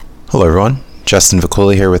Hello everyone, Justin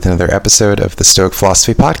Viculi here with another episode of the Stoic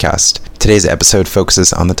Philosophy Podcast. Today's episode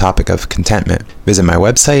focuses on the topic of contentment. Visit my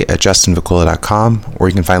website at justinviculi.com, where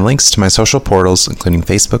you can find links to my social portals, including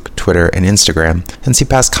Facebook, Twitter, and Instagram, and see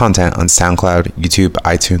past content on SoundCloud, YouTube,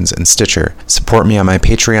 iTunes, and Stitcher. Support me on my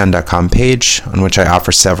patreon.com page, on which I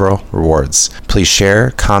offer several rewards. Please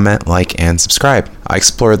share, comment, like, and subscribe. I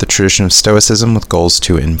explore the tradition of Stoicism with goals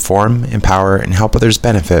to inform, empower, and help others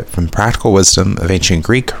benefit from practical wisdom of ancient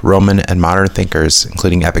Greek, Roman, and modern thinkers,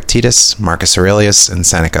 including Epictetus, Marcus Aurelius, and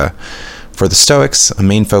Seneca. For the Stoics, a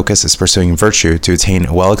main focus is pursuing virtue to attain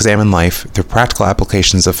a well-examined life through practical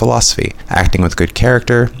applications of philosophy, acting with good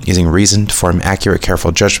character, using reason to form accurate,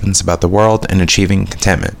 careful judgments about the world, and achieving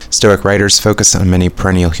contentment. Stoic writers focus on many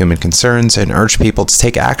perennial human concerns and urge people to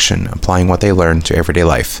take action, applying what they learn to everyday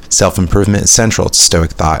life. Self-improvement is central to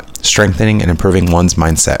Stoic thought, strengthening and improving one's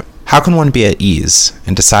mindset. How can one be at ease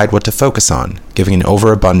and decide what to focus on, given an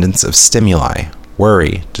overabundance of stimuli,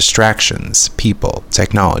 worry, distractions, people,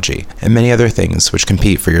 technology, and many other things which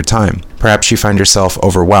compete for your time? Perhaps you find yourself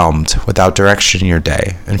overwhelmed, without direction in your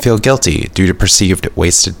day, and feel guilty due to perceived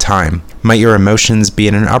wasted time. Might your emotions be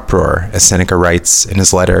in an uproar, as Seneca writes in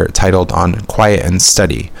his letter titled On Quiet and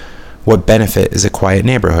Study? What benefit is a quiet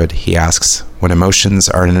neighborhood, he asks, when emotions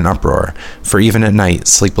are in an uproar? For even at night,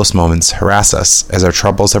 sleepless moments harass us as our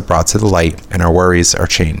troubles are brought to the light and our worries are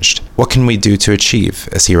changed. What can we do to achieve,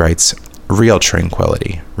 as he writes, real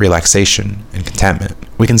tranquility, relaxation, and contentment?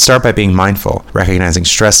 We can start by being mindful, recognizing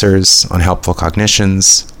stressors, unhelpful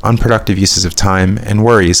cognitions, unproductive uses of time, and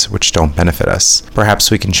worries which don't benefit us.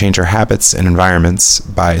 Perhaps we can change our habits and environments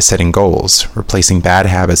by setting goals, replacing bad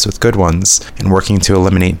habits with good ones, and working to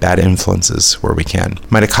eliminate bad influences where we can.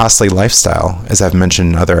 Might a costly lifestyle, as I've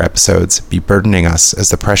mentioned in other episodes, be burdening us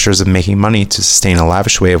as the pressures of making money to sustain a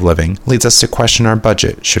lavish way of living leads us to question our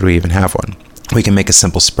budget, should we even have one? We can make a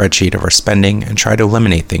simple spreadsheet of our spending and try to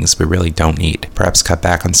eliminate things we really don't need. Perhaps cut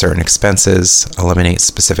back on certain expenses, eliminate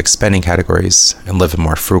specific spending categories, and live a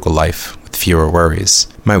more frugal life with fewer worries.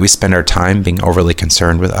 Might we spend our time being overly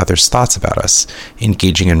concerned with others' thoughts about us,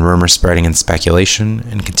 engaging in rumor spreading and speculation,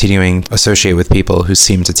 and continuing to associate with people who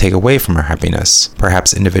seem to take away from our happiness?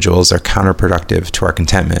 Perhaps individuals are counterproductive to our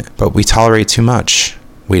contentment, but we tolerate too much.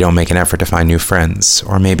 We don't make an effort to find new friends,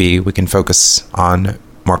 or maybe we can focus on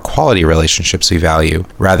more quality relationships we value,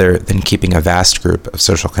 rather than keeping a vast group of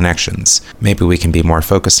social connections. Maybe we can be more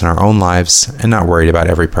focused on our own lives and not worried about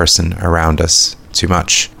every person around us too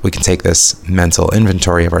much. We can take this mental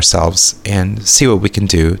inventory of ourselves and see what we can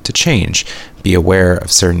do to change, be aware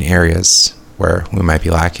of certain areas where we might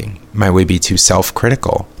be lacking. Might we be too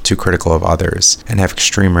self-critical, too critical of others, and have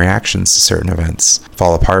extreme reactions to certain events,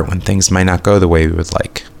 fall apart when things might not go the way we would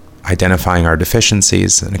like? Identifying our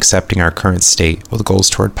deficiencies and accepting our current state with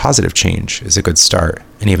goals toward positive change is a good start,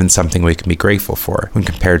 and even something we can be grateful for when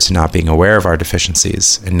compared to not being aware of our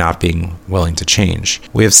deficiencies and not being willing to change.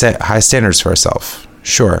 We have set high standards for ourselves,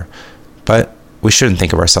 sure, but we shouldn't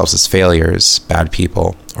think of ourselves as failures, bad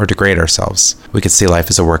people, or degrade ourselves. We could see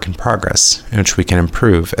life as a work in progress, in which we can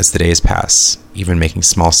improve as the days pass, even making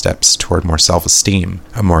small steps toward more self-esteem,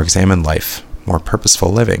 a more examined life, more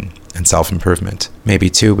purposeful living, and self-improvement. Maybe,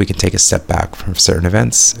 too, we can take a step back from certain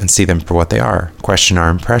events and see them for what they are, question our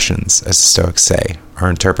impressions, as the Stoics say, our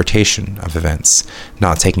interpretation of events,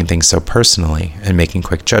 not taking things so personally and making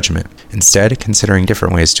quick judgment. Instead, considering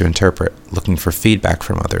different ways to interpret, looking for feedback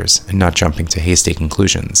from others, and not jumping to hasty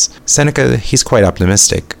conclusions. Seneca, he's quite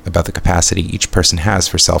optimistic about the capacity each person has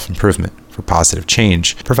for self-improvement, for positive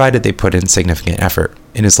change, provided they put in significant effort.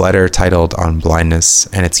 In his letter titled On Blindness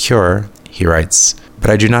and Its Cure, he writes, "But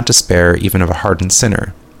I do not despair even of a hardened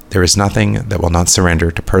sinner. There is nothing that will not surrender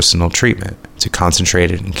to personal treatment, to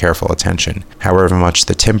concentrated and careful attention. However much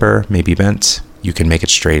the timber may be bent, you can make it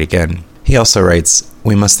straight again." He also writes,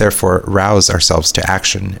 "We must therefore rouse ourselves to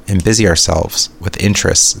action and busy ourselves with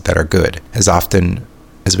interests that are good, as often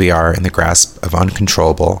as we are in the grasp of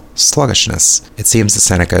uncontrollable sluggishness." It seems that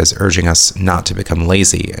Seneca is urging us not to become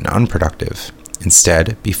lazy and unproductive.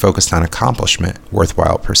 Instead, be focused on accomplishment,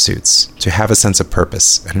 worthwhile pursuits, to have a sense of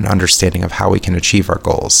purpose and an understanding of how we can achieve our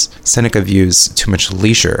goals. Seneca views too much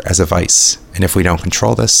leisure as a vice, and if we don't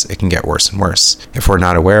control this, it can get worse and worse. If we're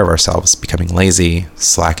not aware of ourselves becoming lazy,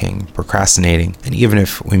 slacking, procrastinating, and even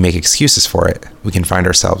if we make excuses for it, we can find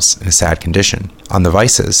ourselves in a sad condition. On the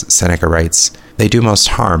vices, Seneca writes, "They do most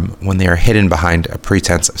harm when they are hidden behind a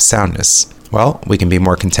pretense of soundness." Well, we can be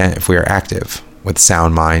more content if we are active, with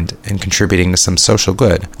sound mind and contributing to some social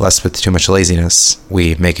good, less with too much laziness.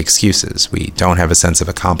 We make excuses, we don't have a sense of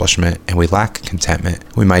accomplishment, and we lack contentment.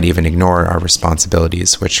 We might even ignore our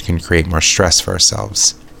responsibilities, which can create more stress for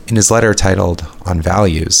ourselves. In his letter titled On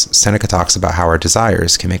Values, Seneca talks about how our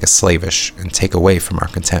desires can make us slavish and take away from our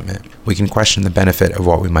contentment. We can question the benefit of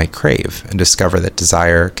what we might crave and discover that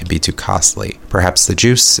desire can be too costly. Perhaps the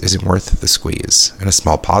juice isn't worth the squeeze, and a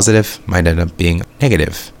small positive might end up being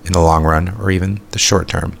negative in the long run or even the short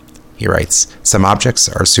term. He writes, "Some objects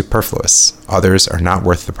are superfluous, others are not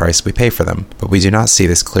worth the price we pay for them, but we do not see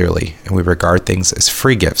this clearly, and we regard things as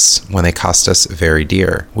free gifts when they cost us very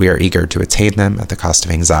dear. We are eager to attain them at the cost of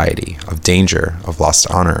anxiety, of danger, of lost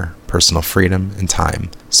honor, personal freedom, and time.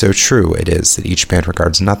 So true it is that each man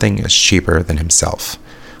regards nothing as cheaper than himself.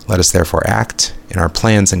 Let us therefore act in our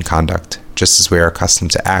plans and conduct, just as we are accustomed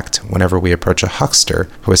to act whenever we approach a huckster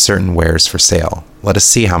who has certain wares for sale. Let us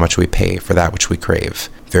see how much we pay for that which we crave.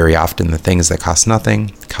 Very often the things that cost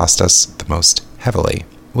nothing cost us the most heavily."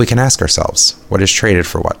 We can ask ourselves, what is traded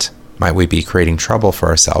for what? Might we be creating trouble for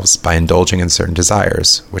ourselves by indulging in certain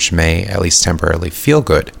desires, which may, at least temporarily, feel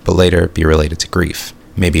good, but later be related to grief?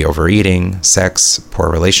 Maybe overeating, sex, poor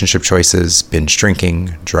relationship choices, binge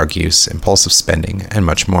drinking, drug use, impulsive spending, and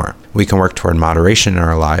much more. We can work toward moderation in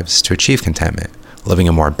our lives to achieve contentment, living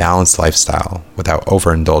a more balanced lifestyle without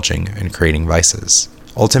overindulging and creating vices.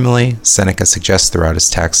 Ultimately, Seneca suggests throughout his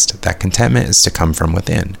text that contentment is to come from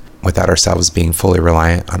within, without ourselves being fully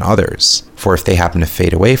reliant on others. For if they happen to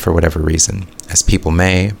fade away for whatever reason, as people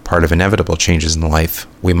may, part of inevitable changes in life,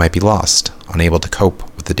 we might be lost, unable to cope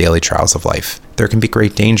with the daily trials of life. There can be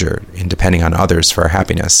great danger in depending on others for our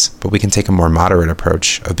happiness, but we can take a more moderate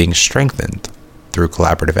approach of being strengthened through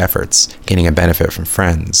collaborative efforts, gaining a benefit from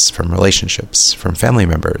friends, from relationships, from family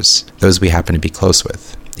members, those we happen to be close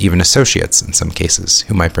with. Even associates, in some cases,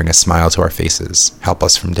 who might bring a smile to our faces, help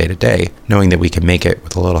us from day to day, knowing that we can make it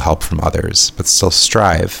with a little help from others, but still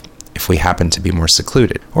strive if we happen to be more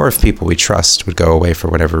secluded, or if people we trust would go away for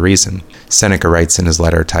whatever reason. Seneca writes in his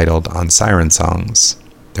letter titled On Siren Songs,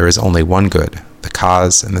 "There is only one good, the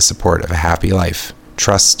cause and the support of a happy life.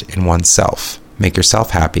 Trust in oneself. Make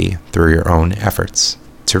yourself happy through your own efforts."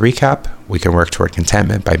 To recap, we can work toward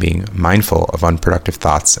contentment by being mindful of unproductive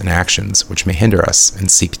thoughts and actions which may hinder us and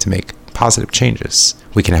seek to make positive changes.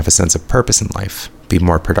 We can have a sense of purpose in life, be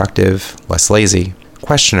more productive, less lazy,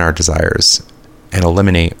 question our desires, and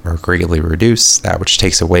eliminate or greatly reduce that which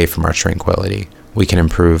takes away from our tranquility. We can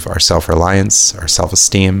improve our self-reliance, our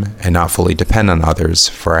self-esteem, and not fully depend on others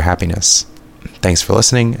for our happiness. Thanks for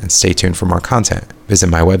listening, and stay tuned for more content. Visit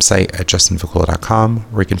my website at justinvicula.com,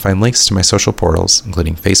 where you can find links to my social portals,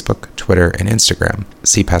 including Facebook, Twitter, and Instagram.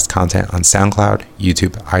 See past content on SoundCloud,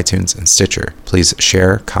 YouTube, iTunes, and Stitcher. Please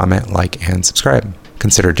share, comment, like, and subscribe.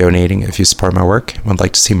 Consider donating if you support my work and would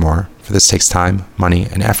like to see more, for this takes time, money,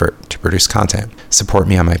 and effort to produce content. Support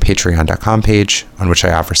me on my patreon.com page, on which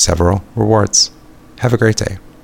I offer several rewards. Have a great day.